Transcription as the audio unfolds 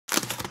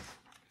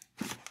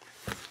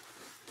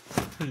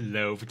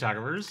Hello,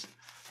 photographers.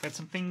 Got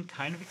something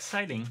kind of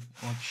exciting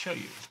I want to show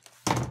you.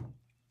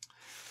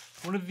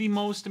 One of the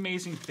most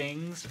amazing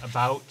things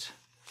about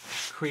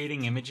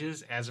creating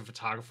images as a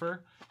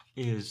photographer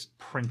is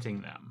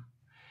printing them.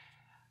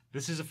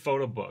 This is a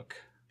photo book,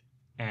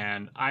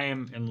 and I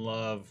am in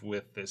love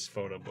with this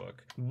photo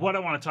book. What I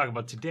want to talk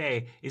about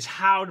today is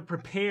how to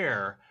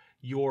prepare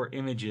your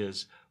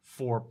images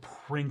for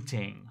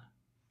printing.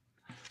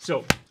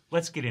 So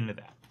let's get into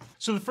that.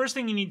 So the first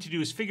thing you need to do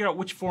is figure out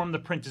which form the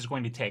print is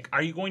going to take.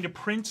 Are you going to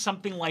print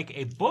something like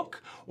a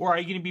book, or are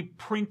you going to be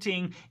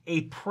printing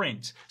a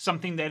print,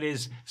 something that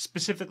is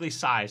specifically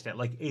sized at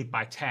like 8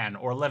 by 10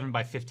 or 11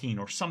 by 15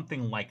 or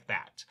something like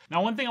that?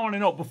 Now, one thing I want to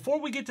know before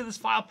we get to this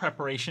file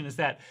preparation is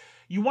that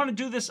you want to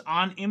do this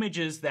on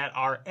images that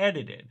are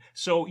edited.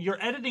 So your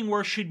editing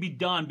work should be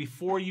done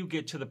before you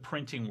get to the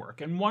printing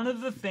work. And one of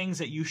the things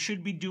that you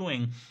should be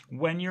doing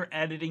when you're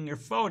editing your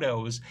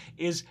photos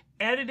is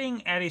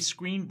editing at a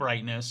screen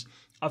brightness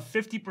of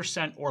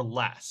 50% or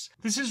less.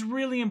 This is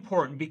really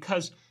important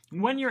because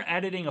when you're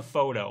editing a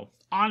photo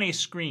on a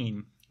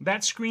screen,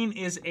 that screen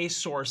is a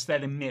source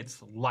that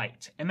emits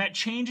light, and that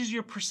changes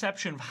your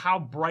perception of how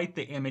bright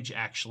the image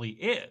actually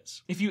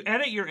is. If you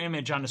edit your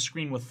image on a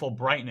screen with full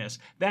brightness,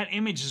 that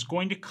image is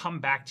going to come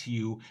back to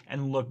you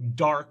and look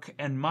dark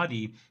and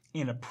muddy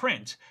in a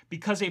print,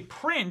 because a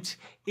print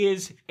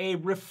is a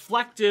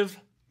reflective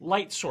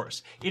light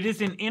source. It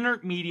is an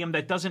inert medium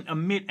that doesn't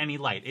emit any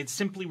light. It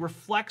simply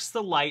reflects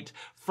the light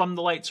from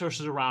the light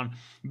sources around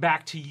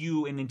back to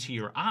you and into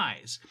your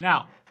eyes.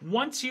 Now,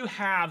 once you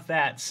have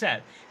that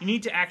set, you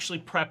need to actually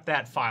prep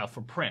that file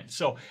for print.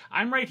 So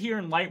I'm right here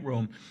in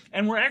Lightroom,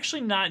 and we're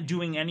actually not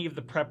doing any of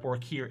the prep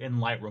work here in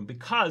Lightroom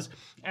because,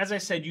 as I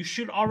said, you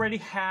should already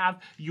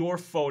have your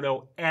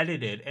photo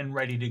edited and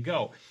ready to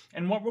go.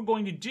 And what we're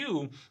going to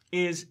do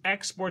is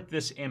export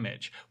this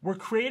image. We're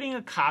creating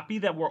a copy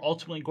that we're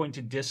ultimately going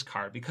to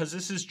discard because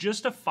this is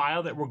just a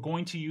file that we're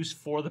going to use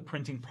for the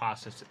printing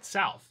process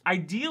itself.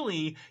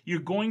 Ideally, you're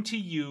going to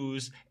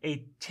use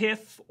a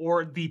TIFF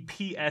or the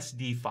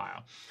PSD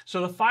file.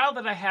 So the file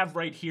that I have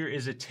right here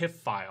is a TIFF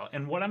file,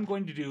 and what I'm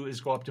going to do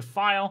is go up to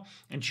File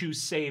and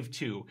choose Save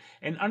To.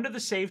 And under the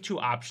Save To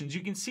options,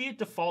 you can see it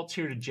defaults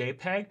here to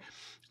JPEG.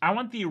 I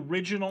want the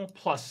original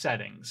plus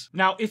settings.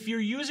 Now, if you're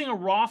using a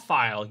RAW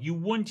file, you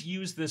wouldn't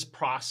use this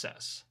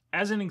process.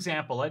 As an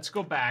example, let's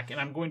go back,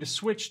 and I'm going to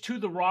switch to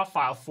the RAW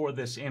file for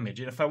this image.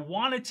 And if I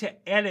wanted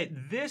to edit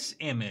this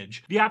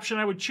image, the option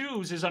I would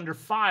choose is under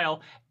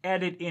File,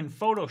 Edit in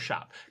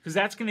Photoshop, because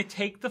that's going to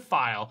take the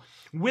file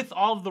with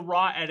all of the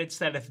raw edits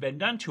that have been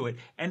done to it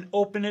and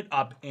open it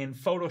up in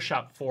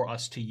Photoshop for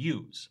us to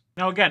use.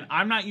 Now again,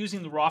 I'm not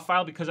using the raw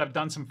file because I've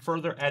done some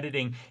further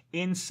editing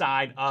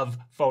inside of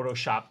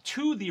Photoshop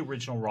to the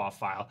original raw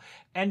file,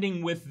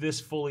 ending with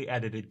this fully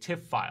edited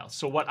TIFF file.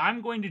 So what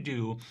I'm going to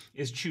do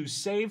is choose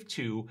Save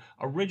To,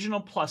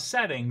 Original plus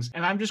Settings,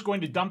 and I'm just going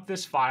to dump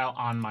this file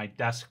on my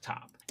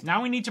desktop.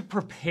 Now we need to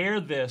prepare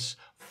this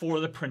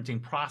for the printing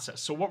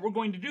process. So what we're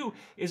going to do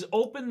is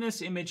open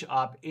this image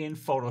up in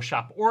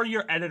Photoshop or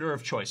your editor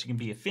of choice. It can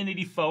be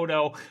Affinity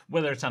Photo,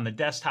 whether it's on the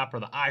desktop or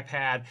the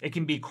iPad. It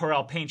can be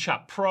Corel Paint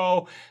Shop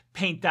Pro,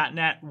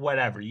 Paint.net,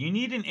 whatever. You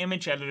need an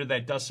image editor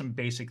that does some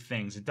basic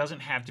things. It doesn't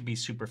have to be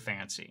super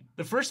fancy.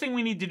 The first thing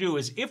we need to do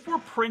is, if we're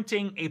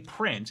printing a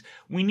print,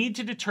 we need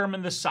to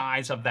determine the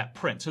size of that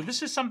print. So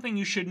this is something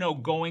you should know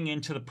going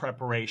into the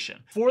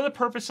preparation. For the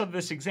purpose of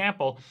this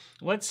example,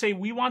 let's say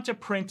we want to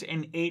print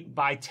an 8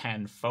 by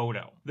 10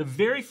 photo. The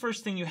very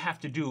first thing you have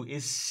to do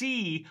is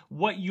see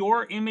what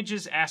your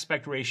image's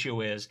aspect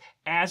ratio is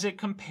as it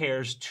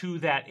compares to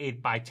that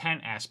 8 by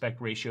 10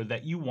 aspect ratio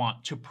that you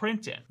want to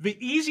print in. The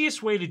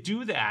easiest way to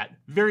do that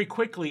very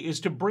quickly is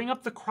to bring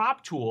up the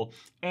crop tool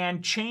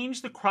and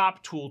change the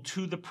crop tool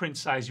to the print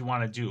size you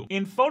want to do.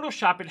 In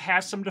Photoshop, it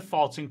has some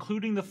defaults,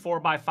 including the 4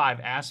 by 5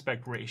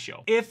 aspect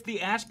ratio. If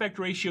the aspect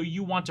ratio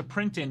you want to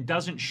print in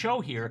doesn't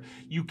show here,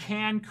 you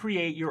can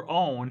create your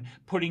own,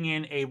 putting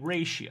in a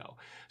ratio.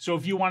 So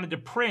if you wanted to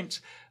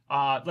print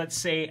let's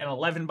say an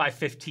 11 by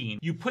 15.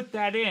 You put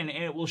that in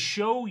and it will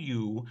show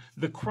you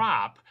the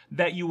crop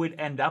that you would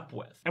end up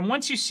with. And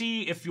once you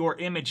see if your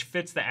image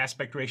fits the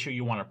aspect ratio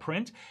you want to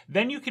print,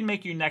 then you can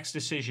make your next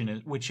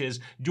decision, which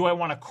is, do I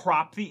want to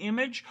crop the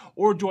image,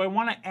 or do I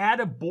want to add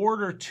a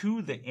border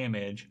to the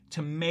image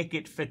to make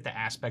it fit the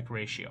aspect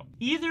ratio?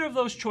 Either of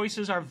those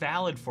choices are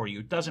valid for you.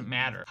 It doesn't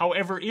matter.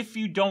 However, if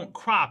you don't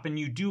crop and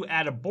you do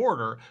add a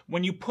border,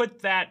 when you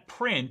put that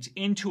print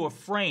into a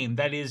frame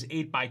that is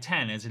 8 by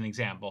 10 as an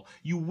example,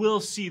 you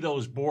will see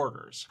those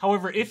borders.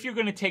 However, if you're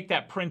going to take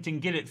that print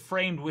and get it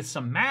framed with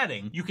some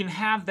matting, you can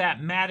have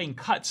that matting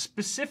cut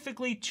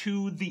specifically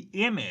to the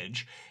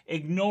image,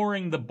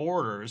 ignoring the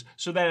borders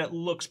so that it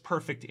looks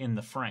perfect in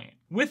the frame.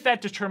 With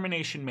that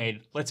determination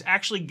made, let's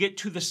actually get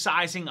to the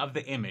sizing of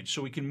the image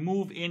so we can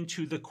move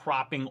into the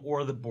cropping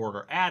or the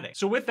border adding.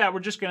 So with that, we're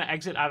just going to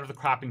exit out of the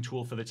cropping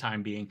tool for the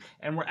time being,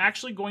 and we're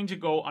actually going to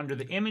go under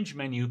the image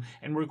menu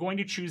and we're going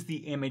to choose the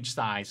image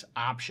size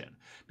option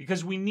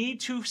because we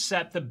need to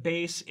set the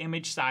base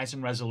image size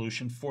and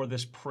resolution for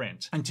this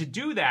print. And to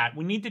do that,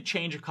 we need to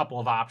change a couple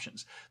of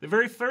options. The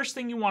very first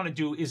thing you want to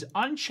do is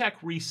uncheck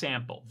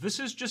resample. This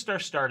is just our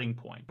starting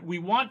point. We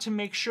want to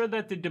make sure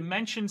that the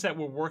dimensions that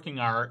we're working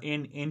are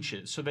in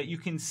inches so that you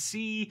can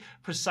see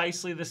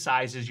precisely the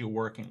sizes you're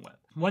working with.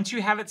 Once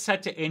you have it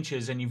set to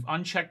inches and you've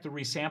unchecked the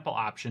resample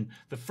option,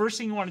 the first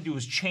thing you want to do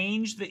is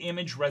change the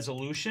image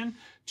resolution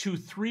to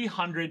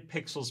 300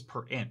 pixels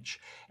per inch.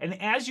 And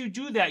as you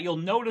do that, you'll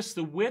notice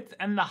the width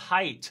and the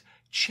height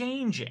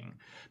changing.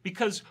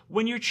 Because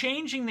when you're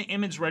changing the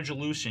image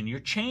resolution, you're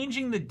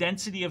changing the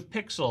density of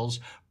pixels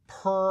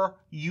per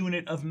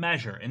unit of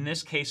measure, in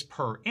this case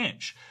per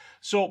inch.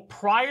 So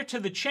prior to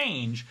the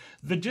change,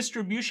 the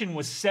distribution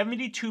was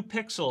 72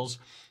 pixels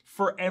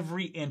for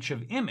every inch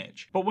of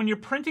image. But when you're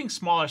printing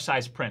smaller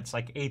size prints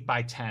like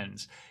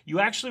 8x10s, you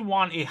actually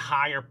want a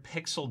higher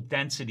pixel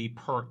density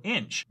per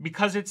inch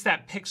because it's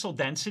that pixel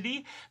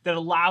density that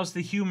allows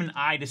the human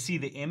eye to see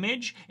the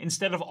image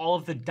instead of all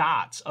of the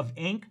dots of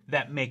ink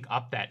that make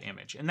up that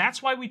image. And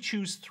that's why we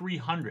choose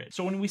 300.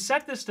 So when we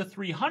set this to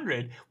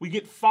 300, we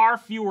get far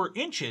fewer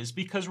inches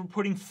because we're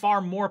putting far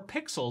more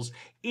pixels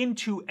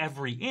into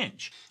every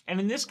inch. And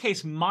in this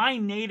case, my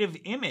native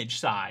image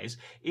size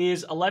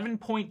is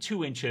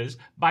 11.2 inches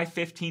by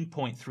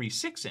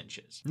 15.36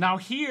 inches. Now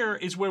here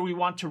is where we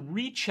want to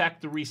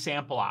recheck the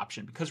resample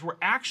option because we're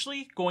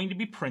actually going to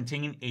be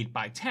printing an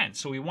 8x10.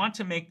 So we want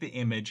to make the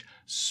image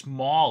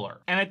smaller.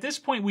 And at this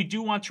point, we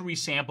do want to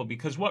resample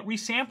because what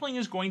resampling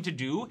is going to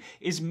do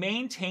is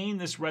maintain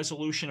this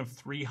resolution of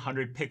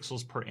 300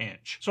 pixels per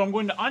inch. So I'm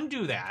going to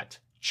undo that,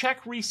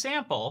 check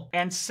resample,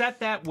 and set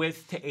that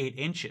width to 8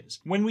 inches.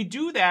 When we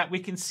do that, we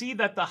can see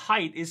that the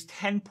height is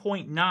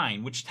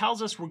 10.9, which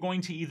tells us we're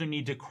going to either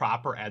need to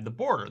crop or add the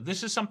border.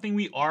 This is something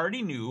we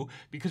already knew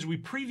because we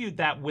previewed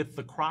that with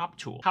the crop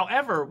tool.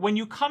 However, when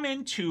you come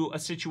into a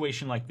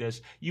situation like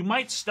this, you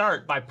might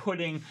start by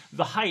putting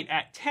the height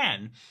at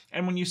 10,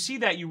 and when you see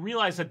that, you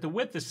realize that the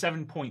width is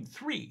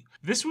 7.3.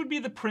 This would be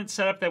the print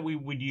setup that we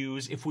would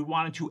use if we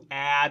wanted to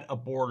add a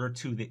border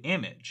to the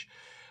image.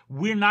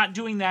 We're not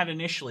doing that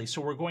initially,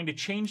 so we're going to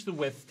change the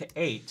width to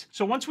 8.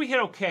 So once we hit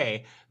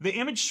OK, the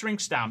image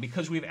shrinks down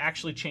because we've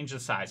actually changed the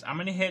size. I'm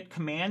going to hit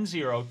Command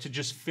 0 to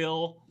just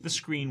fill the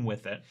screen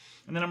with it,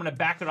 and then I'm going to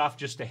back it off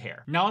just a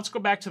hair. Now let's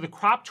go back to the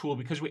crop tool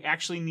because we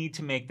actually need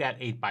to make that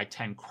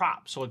 8x10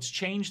 crop. So let's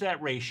change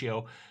that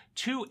ratio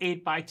to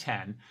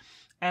 8x10.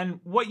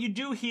 And what you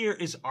do here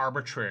is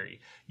arbitrary.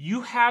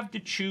 You have to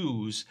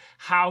choose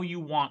how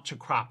you want to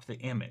crop the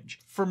image.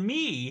 For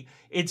me,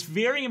 it's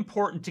very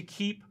important to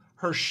keep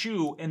her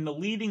shoe and the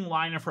leading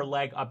line of her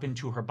leg up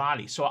into her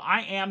body. So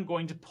I am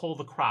going to pull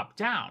the crop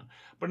down.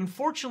 But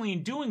unfortunately,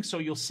 in doing so,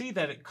 you'll see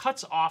that it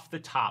cuts off the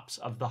tops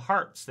of the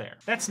hearts there.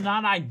 That's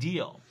not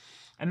ideal.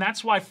 And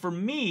that's why for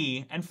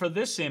me, and for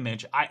this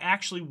image, I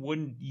actually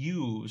wouldn't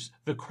use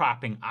the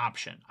cropping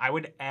option. I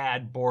would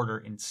add border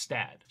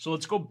instead. So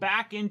let's go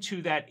back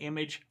into that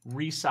image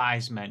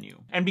resize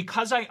menu. And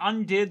because I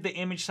undid the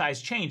image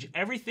size change,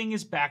 everything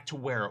is back to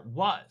where it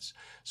was.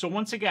 So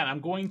once again,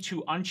 I'm going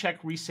to uncheck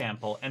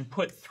resample and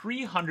put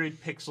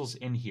 300 pixels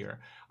in here.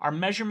 Our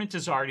measurement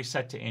is already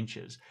set to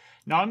inches.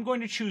 Now I'm going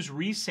to choose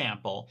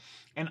resample,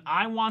 and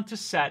I want to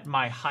set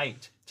my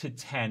height to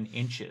 10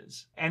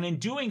 inches. And in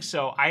doing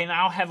so, I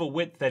now have a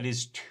width that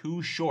is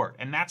too short,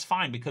 and that's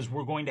fine because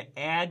we're going to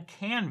add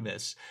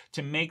canvas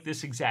to make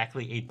this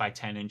exactly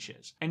 8x10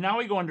 inches. And now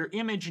we go under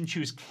image and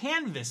choose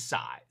canvas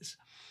size.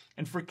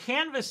 And for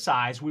canvas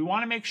size, we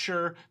want to make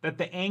sure that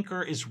the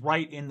anchor is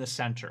right in the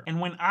center. And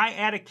when I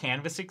add a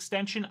canvas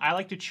extension, I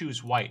like to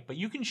choose white, but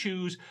you can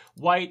choose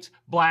white,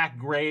 black,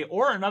 gray,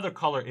 or another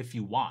color if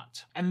you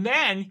want. And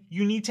then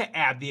you need to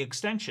add the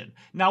extension.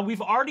 Now we've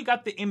already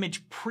got the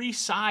image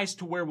pre-sized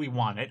to where we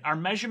want it. Our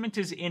measurement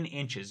is in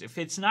inches. If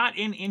it's not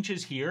in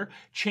inches here,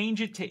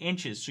 change it to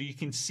inches so you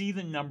can see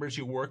the numbers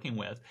you're working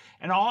with.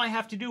 And all I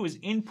have to do is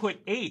input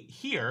 8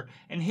 here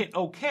and hit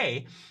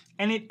OK.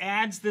 And it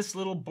adds this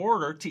little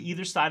border to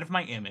either side of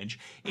my image,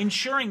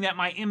 ensuring that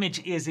my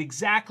image is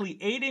exactly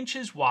 8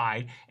 inches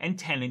wide and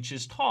 10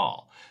 inches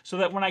tall, so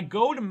that when I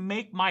go to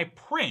make my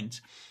print,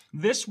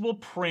 this will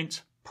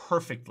print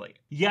perfectly.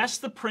 Yes,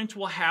 the print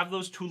will have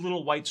those 2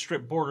 little white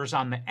strip borders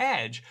on the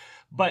edge,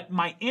 but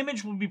my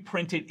image will be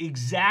printed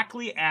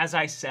exactly as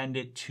I send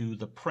it to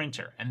the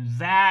printer. And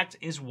that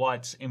is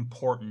what's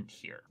important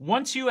here.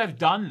 Once you have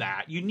done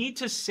that, you need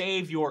to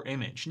save your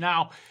image.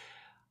 Now,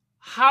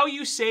 how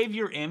you save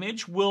your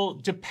image will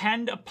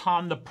depend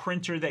upon the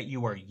printer that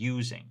you are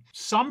using.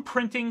 Some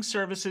printing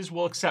services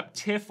will accept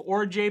TIFF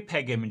or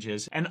JPEG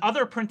images, and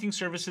other printing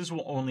services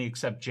will only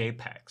accept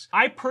JPEGs.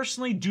 I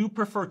personally do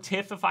prefer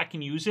TIFF if I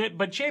can use it,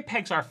 but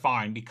JPEGs are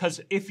fine because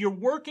if you're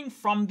working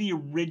from the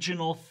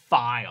original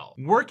file,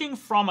 working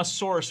from a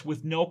source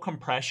with no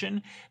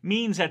compression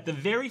means that the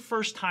very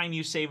first time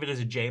you save it as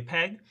a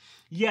JPEG,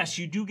 yes,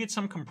 you do get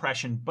some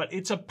compression, but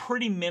it's a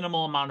pretty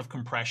minimal amount of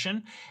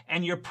compression,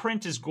 and your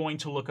print is going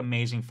to look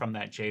amazing from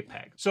that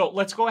JPEG. So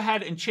let's go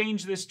ahead and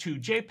change this to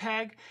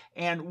JPEG,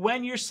 and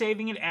when you're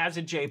saving it as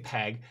a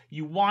JPEG,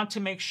 you want to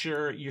make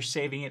sure you're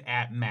saving it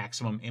at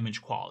maximum image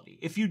quality.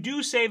 If you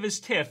do save as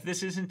TIFF,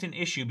 this isn't an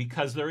issue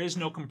because there is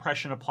no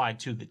compression applied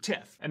to the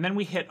TIFF. And then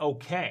we hit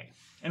OK.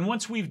 And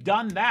once we've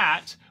done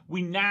that,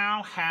 we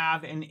now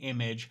have an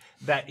image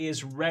that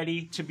is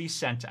ready to be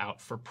sent out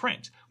for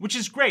print, which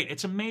is great.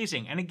 It's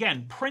amazing. And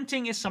again,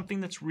 printing is something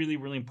that's really,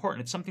 really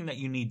important. It's something that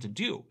you need to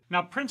do.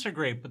 Now, prints are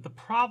great, but the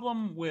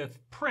problem with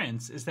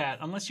prints is that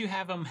unless you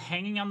have them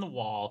hanging on the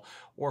wall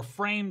or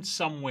framed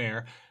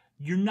somewhere,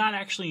 you're not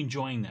actually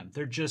enjoying them.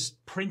 They're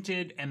just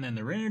printed and then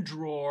they're in a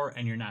drawer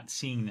and you're not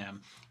seeing them.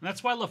 And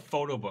that's why I love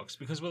photo books,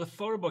 because with a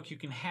photo book, you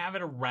can have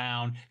it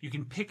around, you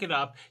can pick it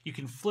up, you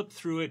can flip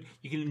through it,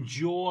 you can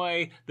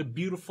enjoy the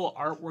beautiful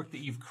artwork that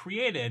you've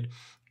created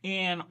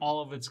in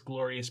all of its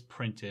glorious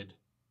printed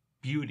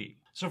beauty.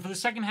 So for the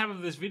second half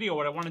of this video,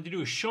 what I wanted to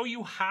do is show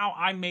you how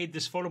I made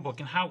this photo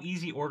book and how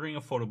easy ordering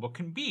a photo book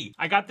can be.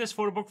 I got this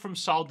photo book from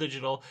Sol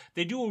Digital.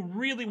 They do a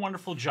really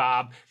wonderful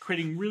job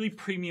creating really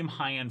premium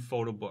high-end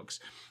photo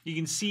books. You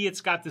can see it's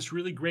got this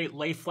really great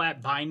lay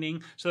flat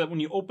binding so that when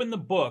you open the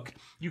book,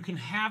 you can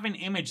have an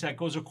image that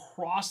goes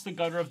across the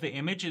gutter of the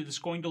image and it's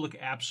going to look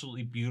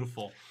absolutely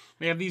beautiful.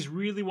 They have these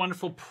really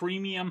wonderful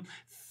premium,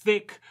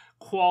 thick,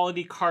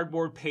 quality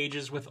cardboard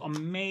pages with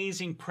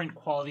amazing print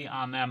quality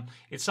on them.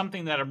 It's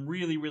something that I'm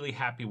really, really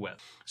happy with.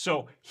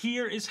 So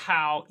here is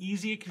how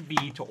easy it can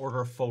be to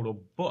order a photo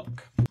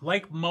book.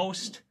 Like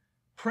most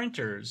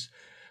printers,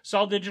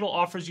 Sol Digital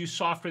offers you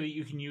software that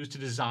you can use to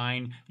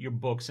design your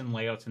books and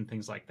layouts and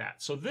things like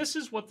that. So this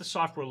is what the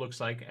software looks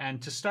like.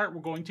 And to start,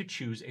 we're going to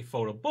choose a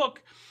photo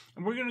book,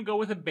 and we're going to go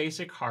with a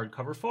basic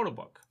hardcover photo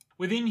book.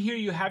 Within here,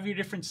 you have your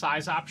different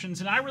size options,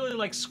 and I really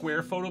like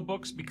square photo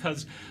books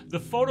because the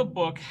photo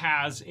book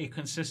has a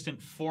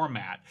consistent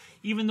format,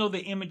 even though the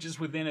images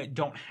within it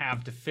don't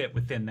have to fit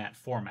within that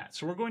format.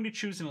 So we're going to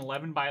choose an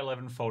 11 by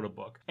 11 photo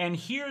book. And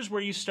here's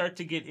where you start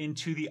to get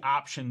into the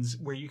options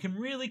where you can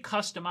really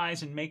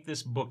customize and make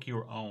this book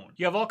your own.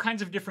 You have all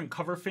kinds of different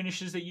cover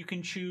finishes that you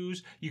can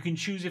choose. You can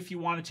choose if you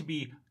want it to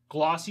be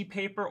glossy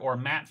paper or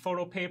matte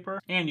photo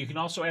paper, and you can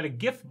also add a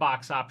gift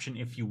box option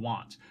if you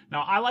want.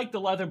 Now I like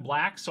the leather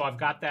black, so I've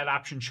got that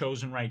option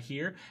chosen right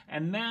here,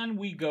 and then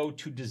we go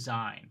to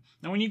design.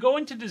 Now when you go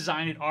into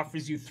design, it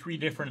offers you three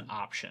different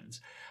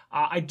options.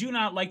 I do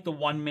not like the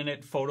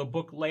 1-minute photo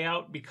book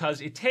layout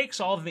because it takes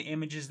all of the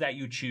images that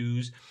you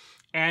choose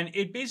and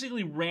it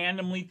basically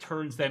randomly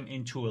turns them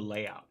into a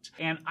layout.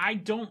 And I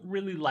don't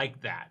really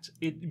like that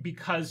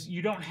because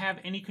you don't have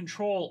any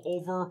control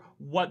over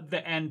what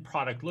the end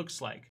product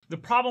looks like. The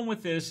problem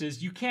with this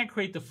is you can't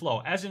create the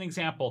flow. As an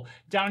example,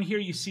 down here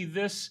you see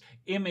this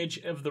image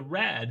of the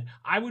red.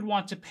 I would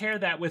want to pair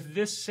that with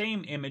this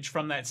same image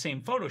from that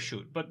same photo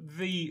shoot, but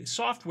the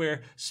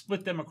software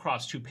split them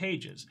across 2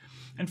 pages.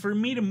 And for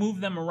me to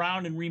move them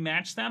around and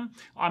rematch them,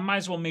 I might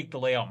as well make the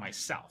layout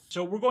myself.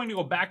 So we're going to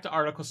go back to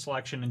article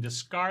selection and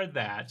discard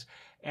that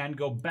and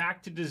go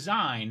back to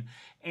design.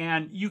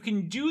 And you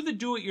can do the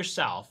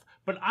do-it-yourself,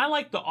 but I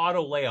like the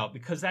auto layout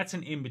because that's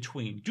an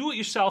in-between.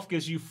 Do-it-yourself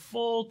gives you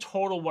full,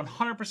 total,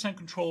 100%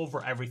 control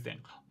over everything.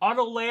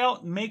 Auto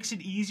layout makes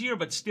it easier,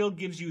 but still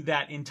gives you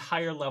that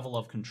entire level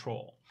of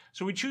control.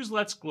 So we choose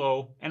Let's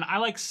Glow, and I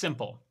like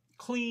simple.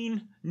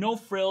 Clean, no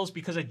frills,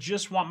 because I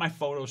just want my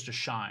photos to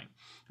shine.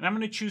 And I'm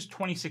going to choose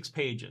 26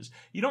 pages.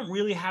 You don't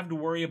really have to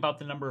worry about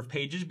the number of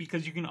pages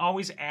because you can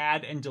always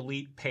add and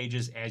delete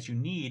pages as you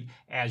need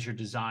as you're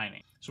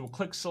designing. So we'll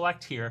click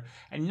select here,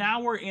 and now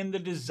we're in the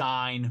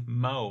design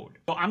mode.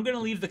 So I'm going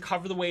to leave the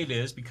cover the way it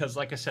is because,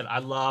 like I said, I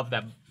love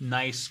that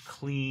nice,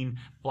 clean,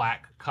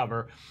 black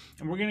cover.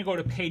 And we're going to go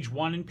to page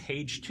 1 and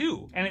page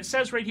 2. And it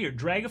says right here,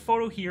 drag a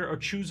photo here or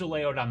choose a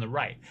layout on the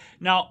right.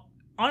 Now,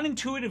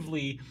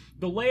 unintuitively,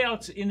 the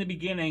layouts in the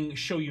beginning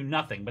show you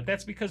nothing, but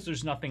that's because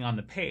there's nothing on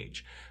the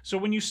page. So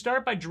when you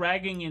start by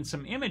dragging in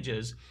some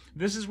images,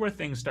 this is where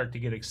things start to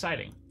get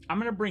exciting. I'm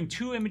going to bring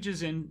 2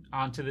 images in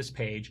onto this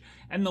page,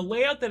 and the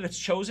layout that it's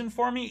chosen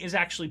for me is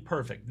actually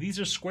perfect. These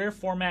are square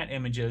format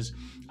images.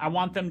 I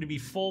want them to be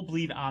full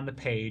bleed on the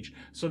page,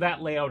 so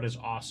that layout is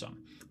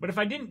awesome. But if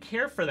I didn't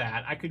care for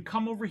that, I could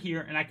come over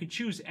here and I could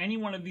choose any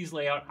one of these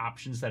layout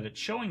options that it's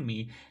showing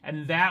me,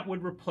 and that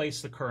would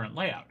replace the current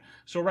layout.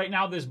 So right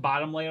now this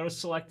bottom layout is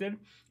selected.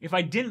 If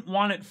I didn't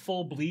want it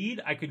full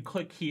bleed, I could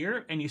click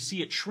here and you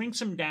see it shrinks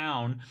them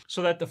down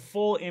so that the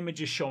full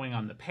image is showing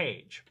on the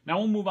page. Now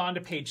we'll move on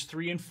to page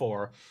 3 and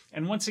 4.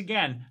 And once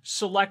again,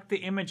 select the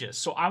images.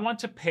 So I want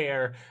to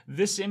pair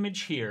this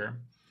image here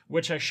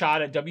which I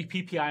shot at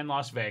WPPI in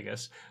Las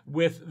Vegas,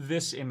 with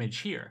this image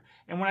here.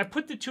 And when I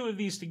put the two of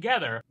these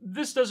together,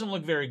 this doesn't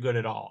look very good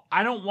at all.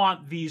 I don't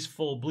want these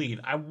full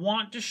bleed. I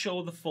want to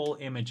show the full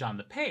image on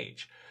the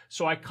page.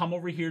 So I come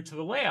over here to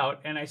the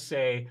layout and I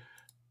say,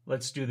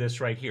 let's do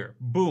this right here.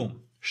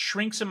 Boom,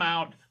 shrinks them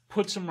out,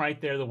 puts them right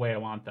there the way I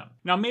want them.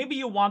 Now maybe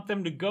you want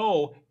them to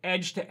go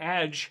edge to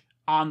edge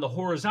on the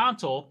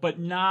horizontal, but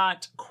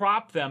not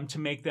crop them to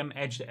make them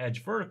edge to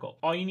edge vertical.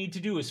 All you need to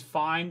do is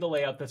find the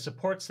layout that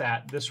supports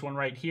that. This one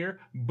right here,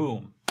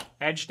 boom,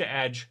 edge to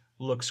edge,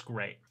 looks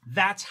great.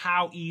 That's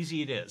how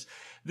easy it is.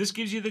 This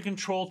gives you the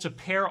control to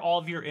pair all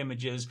of your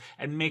images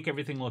and make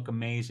everything look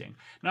amazing.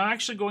 Now I'm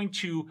actually going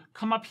to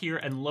come up here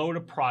and load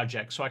a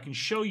project so I can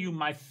show you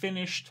my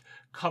finished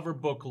cover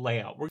book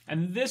layout.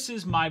 And this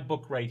is my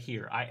book right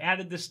here. I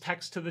added this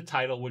text to the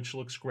title, which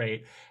looks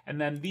great.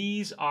 And then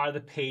these are the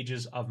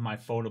pages of my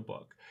photo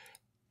book.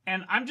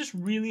 And I'm just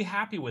really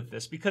happy with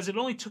this because it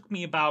only took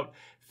me about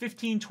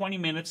 15-20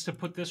 minutes to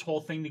put this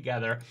whole thing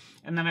together.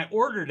 And then I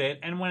ordered it,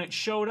 and when it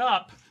showed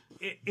up,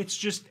 it's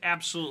just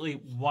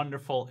absolutely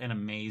wonderful and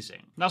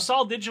amazing. Now,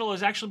 Sol Digital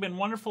has actually been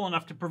wonderful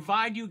enough to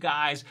provide you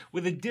guys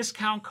with a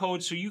discount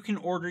code so you can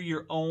order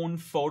your own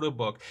photo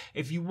book.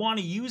 If you want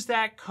to use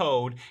that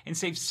code and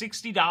save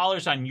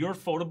 $60 on your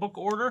photo book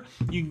order,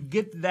 you can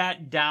get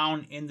that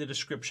down in the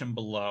description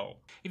below.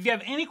 If you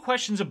have any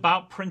questions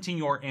about printing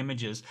your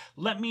images,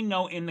 let me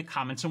know in the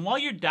comments. And while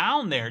you're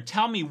down there,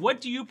 tell me,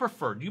 what do you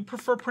prefer? Do you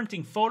prefer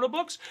printing photo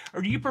books,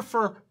 or do you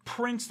prefer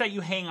prints that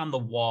you hang on the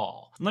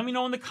wall? Let me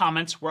know in the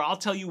comments, where I'll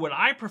tell you what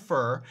I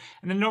prefer.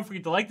 And then don't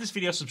forget to like this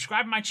video,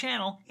 subscribe to my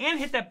channel, and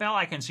hit that bell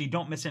icon so you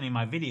don't miss any of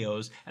my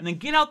videos. And then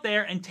get out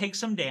there and take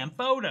some damn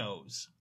photos.